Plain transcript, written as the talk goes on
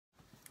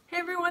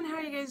everyone,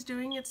 how are you guys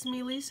doing? It's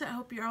me, Lisa. I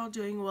hope you're all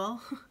doing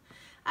well.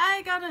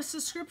 I got a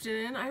subscription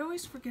and I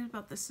always forget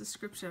about the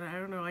subscription. I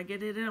don't know, I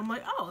get it and I'm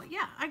like, oh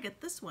yeah, I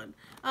get this one.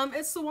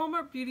 It's the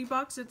Walmart Beauty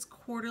Box. It's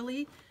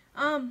quarterly.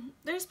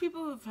 There's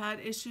people who've had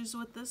issues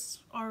with this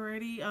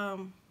already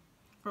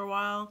for a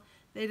while.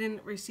 They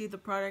didn't receive the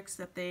products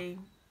that they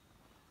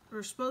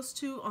were supposed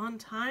to on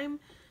time.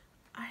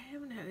 I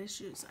haven't had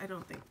issues, I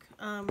don't think.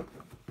 All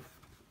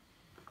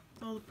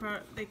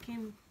the they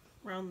came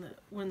around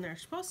when they're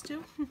supposed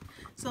to.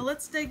 So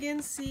let's dig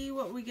in, see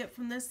what we get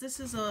from this. This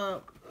is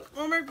a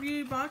Walmart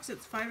Beauty Box.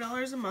 It's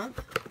 $5 a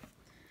month.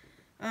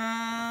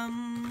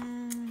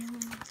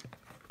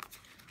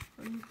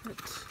 Let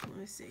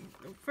me see.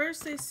 The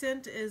first they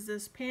sent is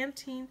this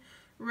Pantene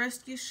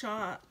Rescue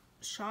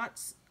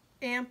Shots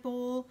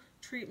Ample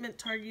Treatment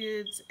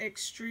Targets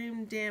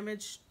Extreme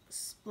Damage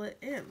Split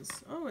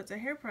Ends. Oh, it's a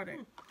hair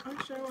product. I'm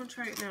sure I want to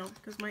try it now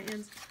because my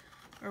ends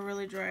are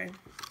really dry.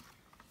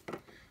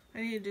 I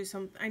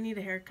need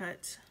a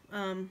haircut.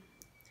 If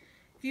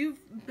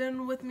you've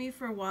been with me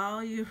for a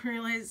while, you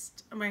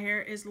realized my hair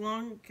is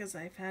long because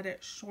I've had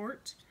it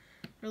short.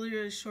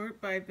 Really short,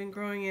 but I've been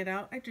growing it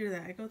out. I do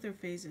that. I go through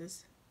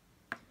phases.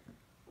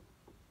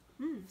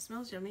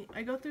 Smells yummy.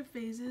 I go through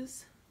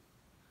phases.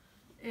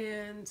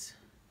 And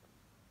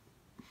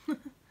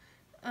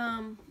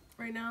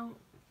right now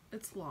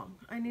it's long.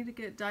 I need to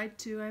get dyed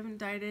too. I haven't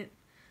dyed it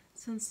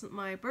since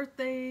my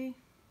birthday.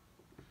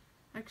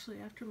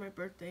 Actually, after my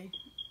birthday.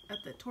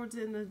 Towards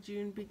the end of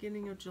June,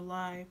 beginning of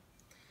July.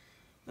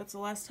 That's the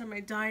last time I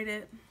dyed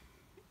it.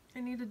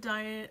 I need to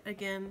dye it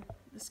again.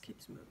 This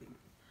keeps moving.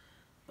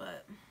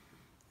 But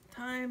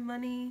time,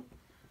 money,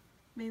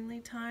 mainly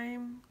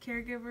time,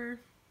 caregiver,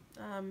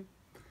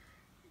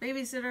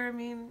 babysitter, I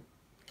mean,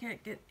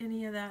 can't get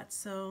any of that,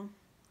 so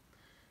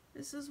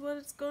this is what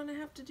it's going to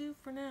have to do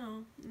for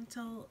now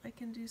until I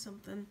can do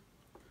something.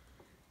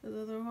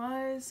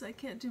 Otherwise, I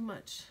can't do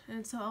much. And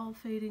it's all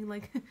fading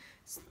like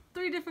it's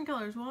 3 different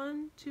colors.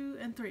 1, 2,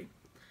 and 3.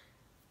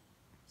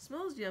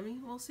 Smells yummy.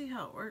 We'll see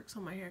how it works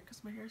on my hair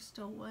because my hair's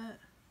still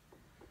wet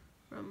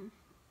from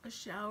a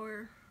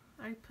shower.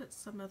 I put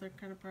some other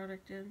kind of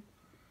product in.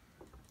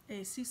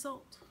 A sea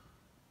salt.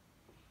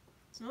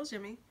 Smells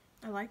yummy.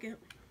 I like it.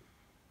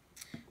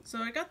 So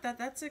I got that.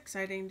 That's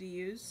exciting to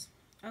use.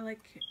 I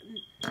like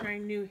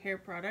trying new hair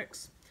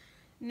products.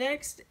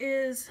 Next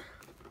is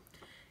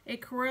a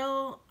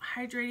Corelle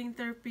Hydrating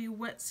Therapy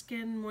Wet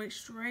Skin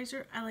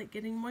Moisturizer. I like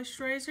getting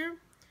moisturizer.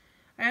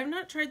 I have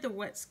not tried the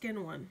wet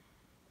skin one.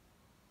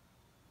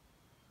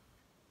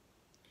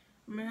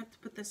 I'm going to have to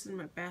put this in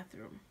my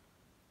bathroom.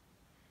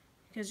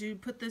 Because you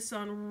put this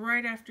on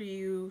right after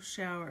you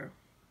shower.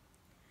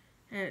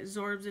 And it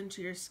absorbs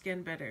into your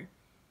skin better.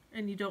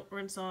 And you don't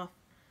rinse off.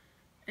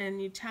 And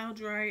you towel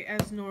dry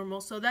as normal.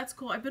 So that's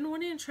cool. I've been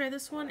wanting to try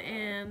this one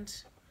and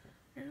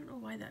I don't know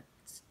why that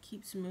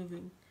keeps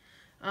moving.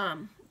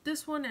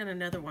 This one and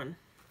another one.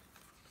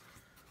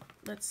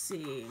 Let's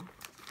see.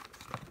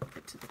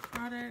 Get to the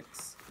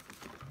products.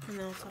 And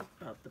then I'll talk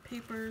about the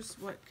papers,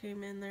 what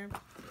came in there.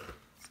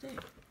 Stay.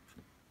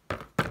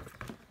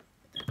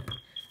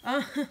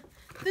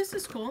 This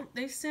is cool.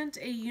 They sent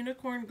a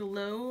Unicorn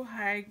Glow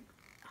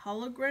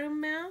Hologram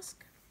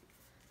Mask.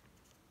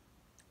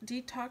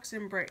 Detox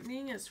and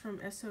Brightening. It's from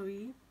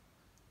SOE.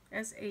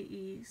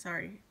 SAE,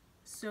 sorry.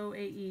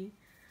 SOAE.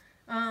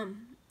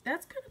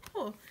 That's kind of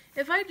cool.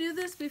 If I do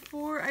this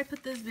before I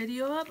put this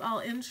video up, I'll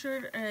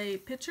insert a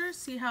picture,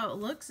 see how it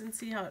looks, and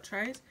see how it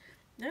tries.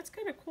 That's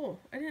kind of cool.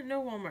 I didn't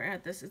know Walmart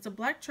had this. It's a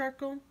black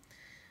charcoal.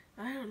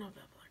 I don't know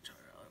about black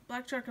charcoal.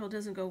 Black charcoal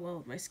doesn't go well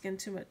with my skin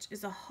too much.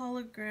 It's a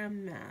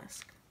hologram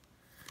mask.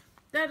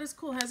 That is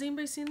cool. Has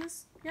anybody seen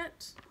this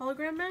yet?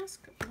 Hologram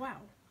mask?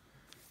 Wow.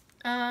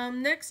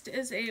 Next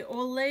is a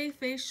Olay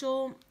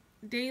Facial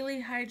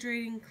Daily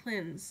Hydrating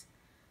Cleanse.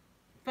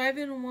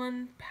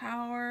 5-in-1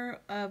 power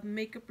of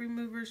makeup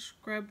remover,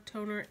 scrub,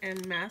 toner,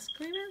 and mask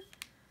cleaner.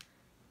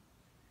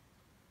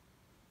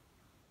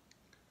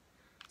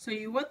 So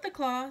you wet the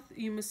cloth,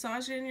 you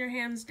massage it in your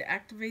hands to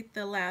activate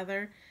the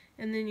lather,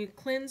 and then you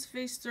cleanse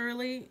face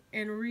thoroughly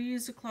and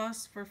reuse the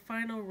cloths for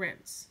final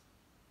rinse.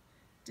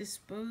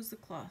 Dispose the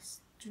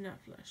cloths. Do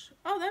not flush.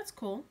 Oh, that's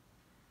cool.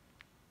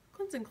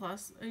 Cleansing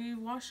cloths. And you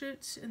wash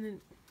it and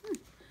then...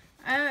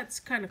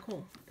 that's kind of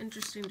cool.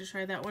 Interesting to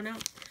try that one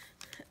out.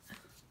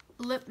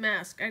 Lip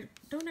mask. I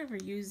don't ever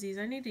use these.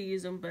 I need to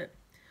use them, but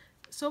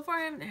so far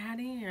I haven't had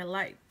any I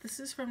like. This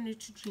is from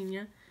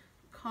Neutrogena.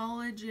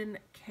 Collagen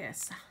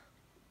Kiss.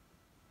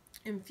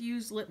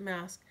 Infused lip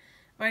mask.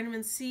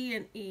 Vitamin C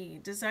and E.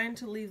 Designed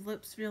to leave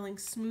lips feeling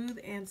smooth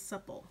and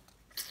supple.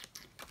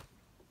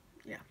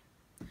 Yeah.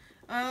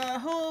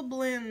 Whole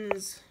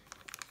blends.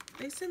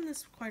 They send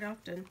this quite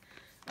often.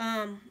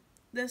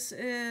 This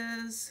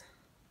is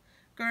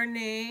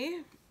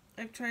Garnier.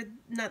 I've tried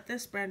not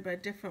this brand, but a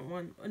different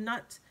one.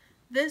 Not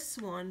this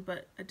one,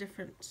 but a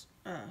different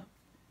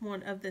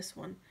one of this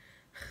one.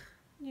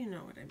 You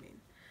know what I mean.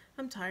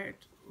 I'm tired.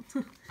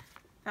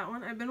 That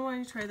one. I've been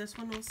wanting to try this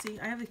one. We'll see.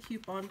 I have a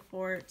coupon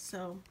for it,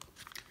 so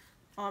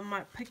I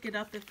might pick it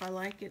up if I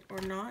like it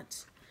or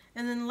not.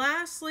 And then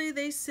lastly,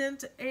 they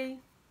sent a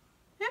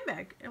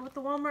handbag and with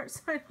the Walmart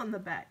sign on the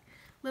back.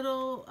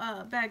 Little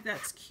bag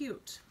that's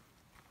cute.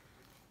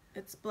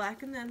 It's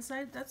black on the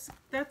inside.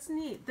 That's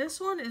neat. This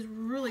one is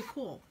really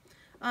cool.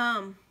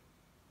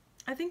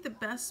 I think the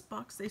best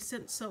box they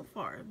sent so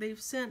far. They've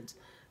sent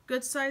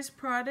good size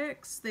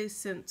products. They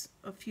sent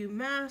a few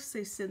masks.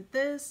 They sent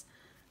this.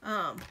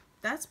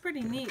 That's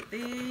pretty neat.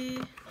 They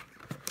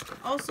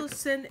also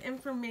send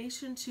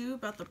information too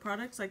about the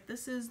products. Like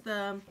this is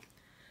the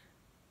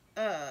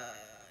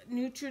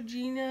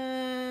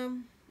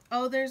Neutrogena.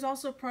 Oh, there's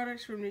also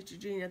products from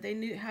Neutrogena.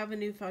 They have a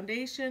new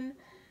foundation,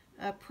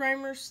 a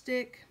primer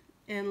stick,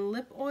 and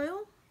lip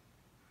oil.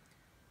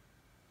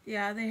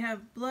 Yeah, they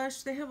have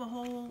blush. They have a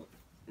whole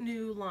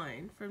new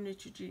line from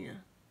Neutrogena.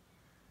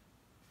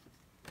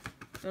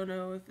 Don't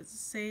know if it's the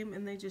same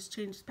and they just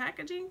changed the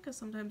packaging, because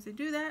sometimes they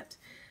do that.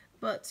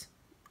 But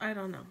I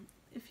don't know.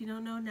 If you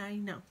don't know, now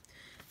you know.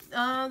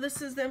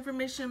 This is the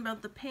information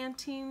about the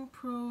Pantene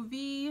Pro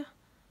V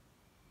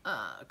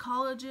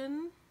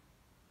collagen.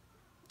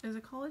 Is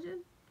it collagen?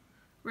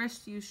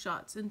 Rescue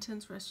shots.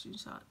 Intense rescue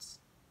shots.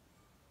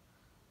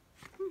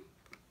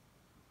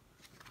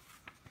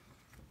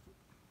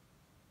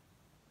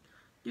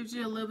 Gives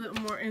you a little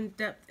bit more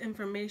in-depth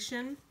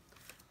information.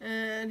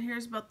 And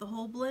here's about the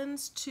whole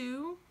blends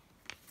too.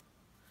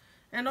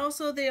 And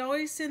also they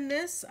always send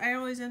this. I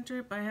always enter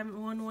it, but I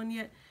haven't won one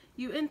yet.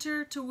 You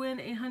enter to win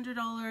a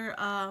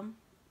 $100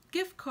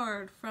 gift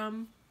card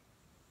from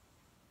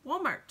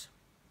Walmart.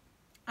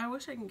 I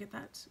wish I can get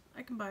that.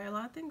 I can buy a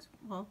lot of things.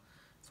 Well,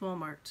 it's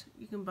Walmart.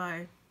 You can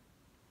buy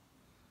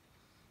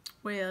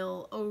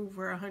well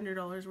over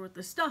 $100 worth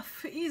of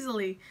stuff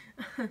easily.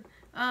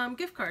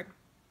 Gift card.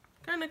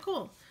 Kind of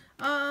cool.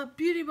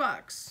 Beauty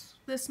box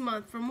this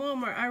month from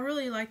Walmart. I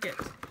really like it.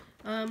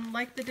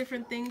 Like the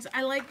different things.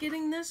 I like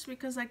getting this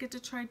because I get to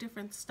try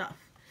different stuff.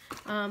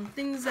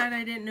 Things that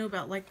I didn't know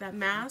about, like that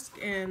mask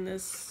and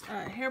this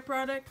hair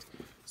product.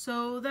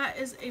 So that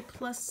is a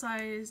plus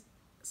size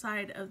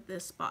side of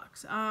this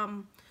box.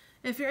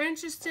 If you're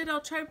interested, I'll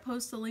try to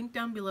post the link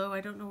down below.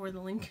 I don't know where the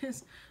link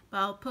is, but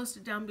I'll post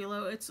it down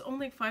below. It's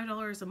only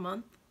 $5 a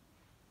month.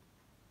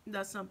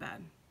 That's not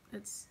bad.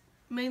 It's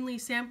mainly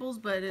samples,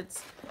 but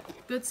it's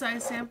good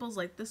size samples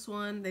like this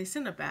one. They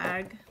send a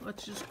bag,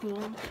 which is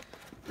cool.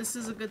 This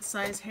is a good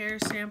size hair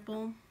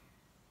sample.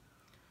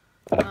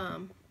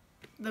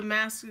 The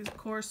mask is of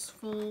course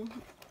full.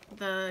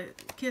 The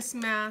kiss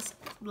mask,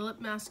 the lip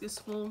mask is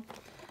full.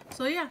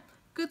 So yeah,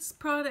 good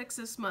products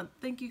this month.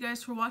 Thank you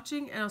guys for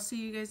watching, and I'll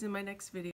see you guys in my next video.